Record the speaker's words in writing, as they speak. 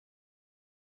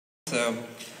So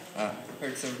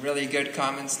heard some really good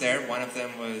comments there. One of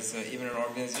them was even an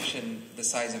organization the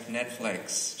size of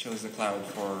Netflix chose the cloud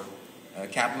for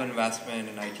capital investment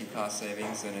and IT cost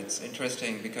savings. And it's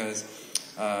interesting because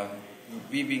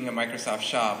we, being a Microsoft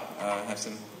shop, are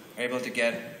able to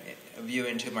get a view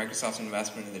into Microsoft's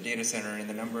investment in the data center, and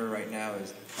the number right now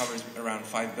hovers around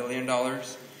 $5 billion.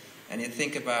 And you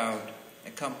think about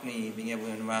a company being able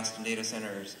to invest in data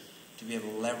centers, to be able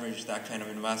to leverage that kind of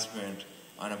investment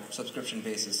on a subscription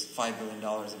basis, $5 billion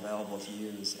available to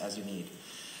use as you need.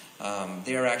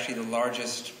 They are actually the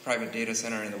largest private data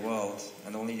center in the world,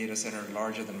 and the only data center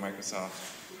larger than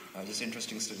Microsoft. Just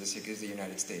interesting statistic is the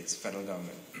United States federal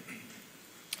government.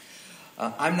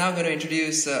 I'm now going to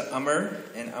introduce Amar,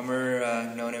 and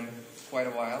Amar, known him quite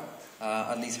a while,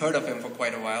 at least heard of him for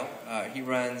quite a while. He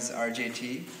runs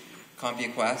RJT,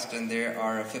 CompuQuest, and they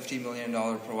are a $50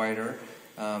 million provider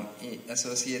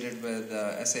associated with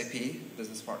SAP,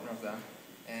 business partner of them,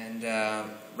 and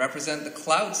represent the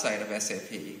cloud side of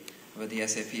SAP with the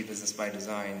SAP Business by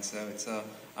Design. So it's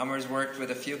Amar's worked with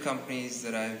a few companies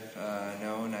that I've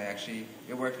known.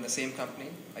 We worked in the same company.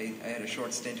 I had a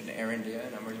short stint in Air India,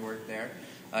 and Amar's worked there.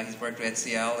 He's worked with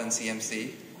HCL and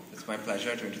CMC. It's my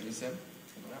pleasure to introduce him.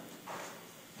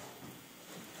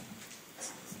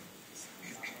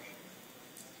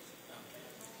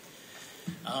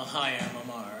 Hi, I'm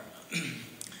Amar.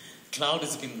 Cloud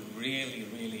has been really,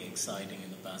 really exciting in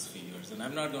the past few years, and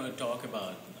I'm not going to talk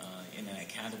about in an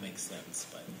academic sense,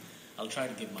 but I'll try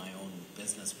to give my own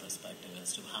business perspective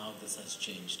as to how this has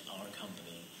changed our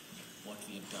company, what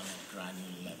we have done at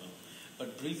granular level.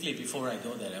 But briefly, before I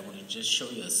go there, I want to just show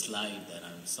you a slide that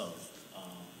I'm sort of...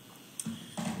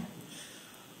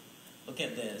 look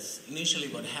at this. Initially,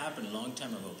 what happened a long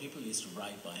time ago, people used to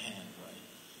write by hand,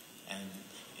 right?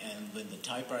 And when the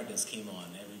typewriters came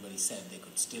on, everybody said they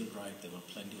could still write. There were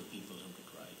plenty of people who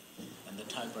could write. And the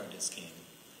typewriters came,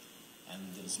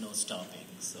 and there was no stopping.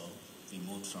 So we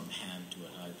moved from hand to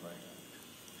a typewriter.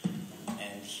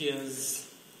 And here's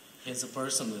a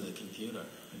person with a computer,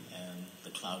 and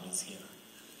the cloud is here.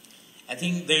 I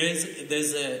think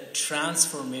there's a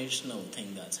transformational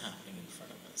thing that's happening in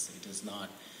front of us. Has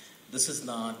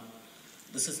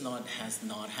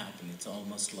not happened. It's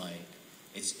almost like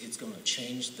it's going to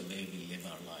change the way we live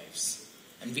our lives.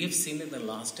 And we have seen in the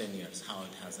last 10 years how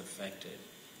it has affected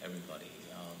everybody.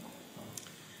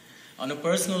 On a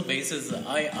personal basis,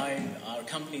 our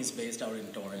company is based out in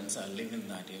Torrance. I live in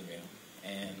that area.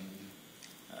 And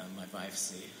my wife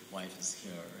is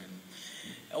here.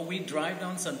 And we drive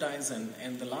down sometimes,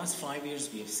 and the last 5 years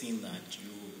we have seen that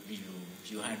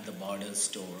you had the Border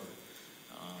store.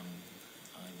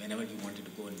 Whenever you wanted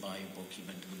to go and buy a book, you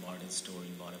went to the Border store,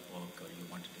 you bought a book, or you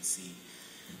wanted to see.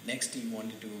 Next, you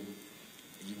wanted to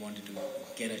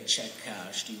get a check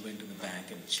cashed, you went to the bank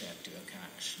and checked your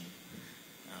cash.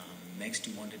 Next,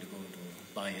 you wanted to go to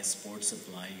buy a sports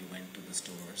supply, you went to the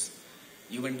stores.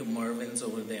 You went to Mervyn's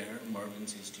over there.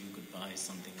 Mervyn's you could buy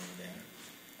something over there.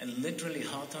 And literally,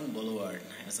 Hawthorne Boulevard,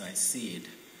 as I see it,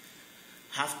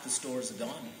 half the stores are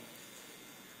gone.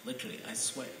 Literally, I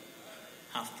swear,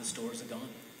 half the stores are gone.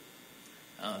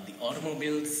 The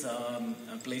automobiles,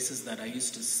 places that I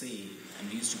used to see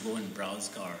and used to go and browse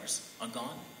cars are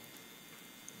gone.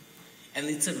 And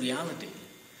it's a reality.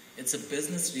 It's a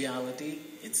business reality.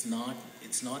 It's not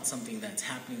something that's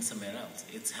happening somewhere else.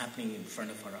 It's happening in front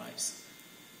of our eyes.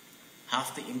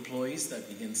 Half the employees that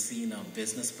we can see in our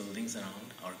business buildings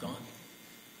around are gone.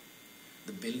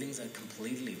 The buildings are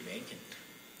completely vacant.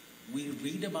 We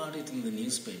read about it in the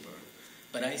newspaper.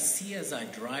 But I see as I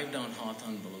drive down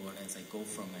Hawthorne Boulevard, as I go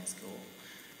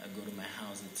to my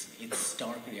house, it's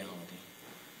stark reality.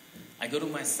 I go to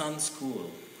my son's school.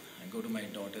 I go to my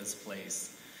daughter's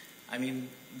place. I mean,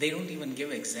 they don't even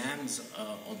give exams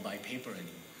by paper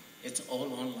anymore. It's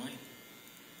all online.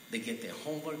 They get their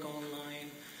homework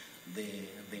online. They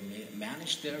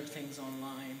manage their things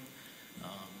online.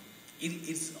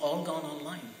 It's all gone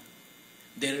online.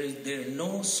 There are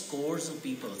no scores of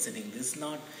people sitting. This is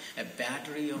not a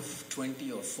battery of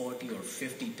 20 or 40 or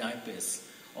 50 typists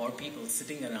or people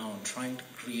sitting around trying to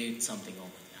create something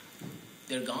over there.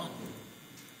 They're gone.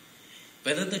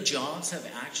 Whether the jobs have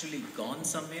actually gone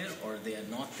somewhere or they are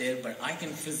not there, but I can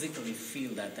physically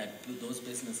feel that those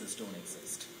businesses don't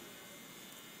exist.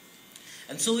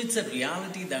 And so it's a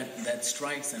reality that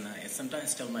strikes, and I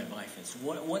sometimes tell my wife,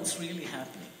 what's really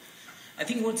happening? I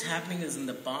think what's happening is in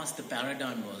the past, the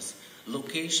paradigm was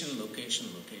location, location,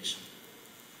 location.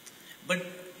 But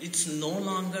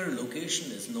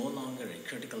location is no longer a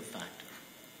critical factor.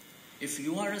 If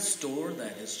you are a store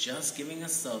that is just giving a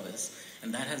service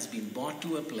and that has been bought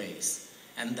to a place,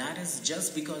 and that is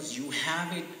just because you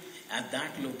have it at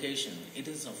that location, it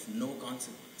is of no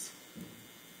consequence.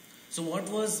 So what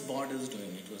was Borders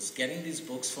doing? It was getting these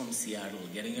books from Seattle,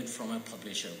 getting it from a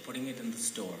publisher, putting it in the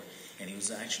store, and he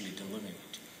was actually delivering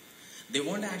it to you. They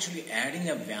weren't actually adding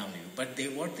a value, but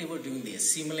what they were doing, they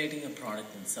assimilating a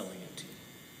product and selling it to you.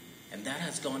 And that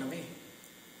has gone away.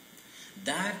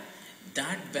 That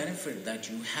benefit that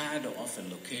you had of a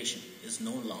location is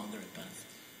no longer a benefit.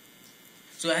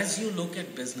 So as you look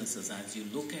at businesses, as you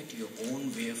look at your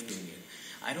own way of doing it,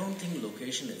 I don't think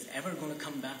location is ever going to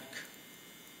come back.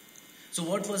 So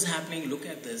what was happening, look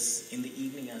at this in the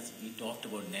evening as we talked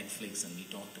about Netflix and we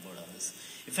talked about others.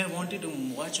 If I wanted to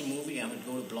watch a movie, I would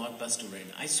go to Blockbuster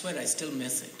and I swear I still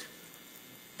miss it.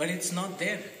 But it's not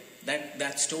there.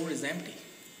 That store is empty.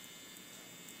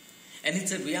 And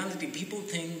it's a reality. People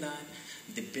think that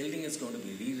the building is going to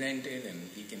be re-rented and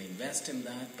we can invest in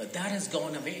that, but that has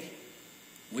gone away.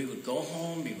 We would go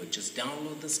home, we would just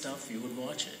download the stuff, we would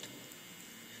watch it.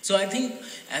 So I think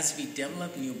as we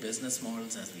develop new business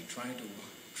models, as we try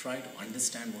to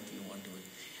understand what we want to do,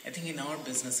 I think in our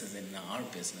businesses, in our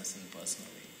business and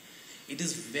personally, it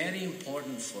is very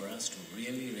important for us to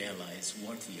really realize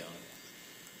what we are.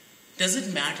 Does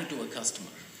it matter to a customer?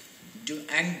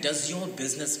 And does your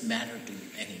business matter to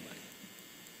anybody?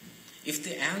 If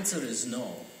the answer is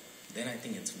no, then I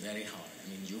think it's very hard. I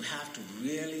mean, you have to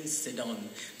really sit down.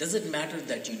 Does it matter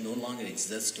that you no longer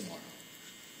exist tomorrow?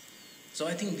 So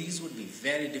I think these would be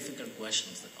very difficult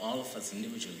questions that all of us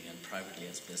individually and privately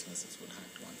as businesses would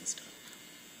have to understand.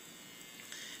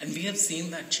 And we have seen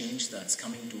that change that's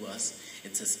coming to us.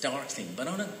 It's a stark thing. But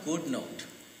on a good note,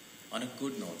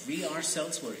 we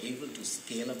ourselves were able to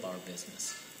scale up our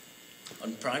business.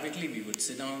 And privately, we would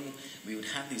sit down, we would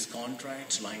have these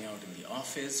contracts lying out in the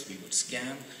office, we would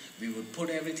scan, we would put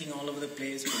everything all over the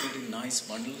place, put it in nice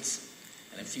bundles.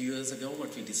 And a few years ago,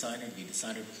 what we decided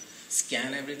to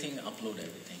scan everything, upload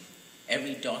everything.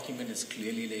 Every document is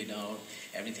clearly laid out,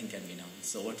 everything can be done.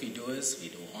 So what we do is, we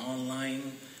do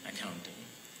online accounting.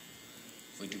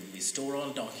 We store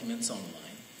all documents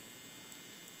online.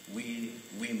 We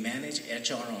manage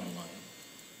HR online.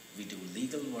 We do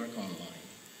legal work online.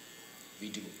 We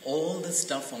do all the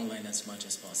stuff online as much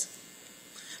as possible.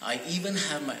 I even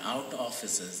have my out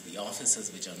offices, the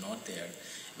offices which are not there,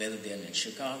 whether they're in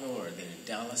Chicago or they're in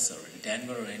Dallas or in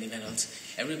Denver or anywhere else.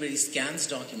 Everybody scans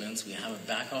documents. We have a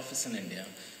back office in India,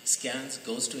 scans,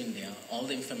 goes to India, all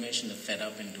the information is fed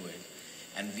up into it,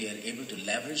 and we are able to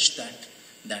leverage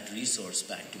that resource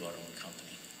back to our own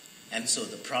company. And so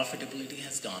the profitability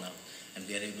has gone up, and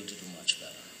we are able to do much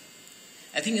better.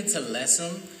 I think it's a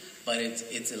lesson, but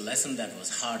it's a lesson that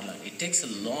was hard learned. It takes a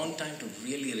long time to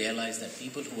really realize that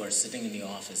people who are sitting in the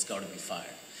office got to be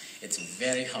fired. It's a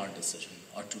very hard decision,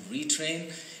 or to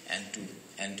retrain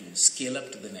and to scale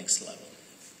up to the next level.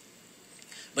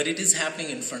 But it is happening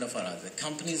in front of our eyes. The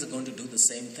companies are going to do the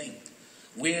same thing.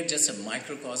 We're just a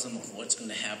microcosm of what's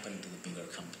going to happen to the bigger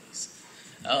companies.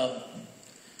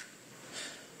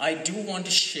 I do want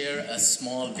to share a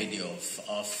small video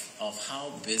of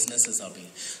how businesses are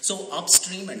being. So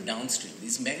upstream and downstream,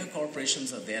 these mega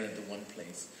corporations are there at the one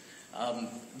place.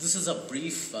 This is a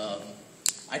brief,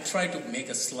 I tried to make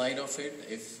a slide of it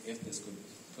if this could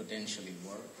potentially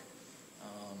work.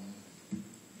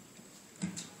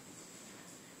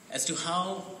 As to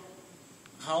how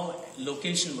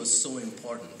location was so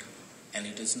important, and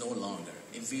it is no longer.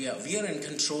 If we are in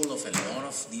control of a lot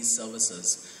of these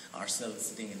services ourselves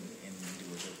sitting in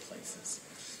individual places.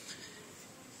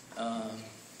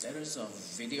 There is a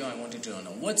video I wanted to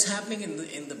know. What's happening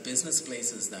in the business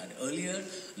places that earlier,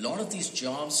 a lot of these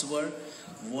jobs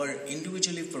were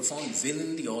individually performed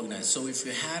within the organization. So if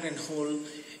you had a whole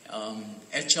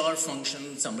HR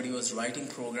function, somebody was writing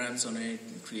programs on it,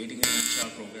 creating an HR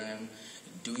program,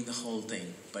 doing the whole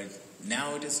thing. But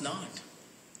now it is not.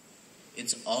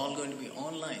 It's all going to be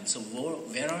online. So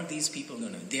where are these people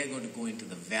going to? They are going to go into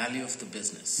the value of the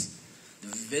business.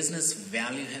 The business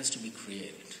value has to be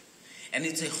created. And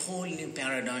it's a whole new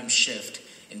paradigm shift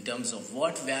in terms of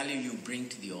what value you bring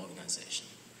to the organization.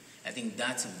 I think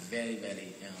that's a very,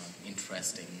 very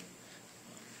interesting.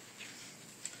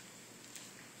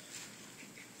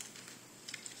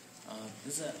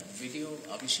 This is a video,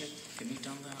 Abhishek. Can you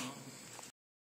turn that on?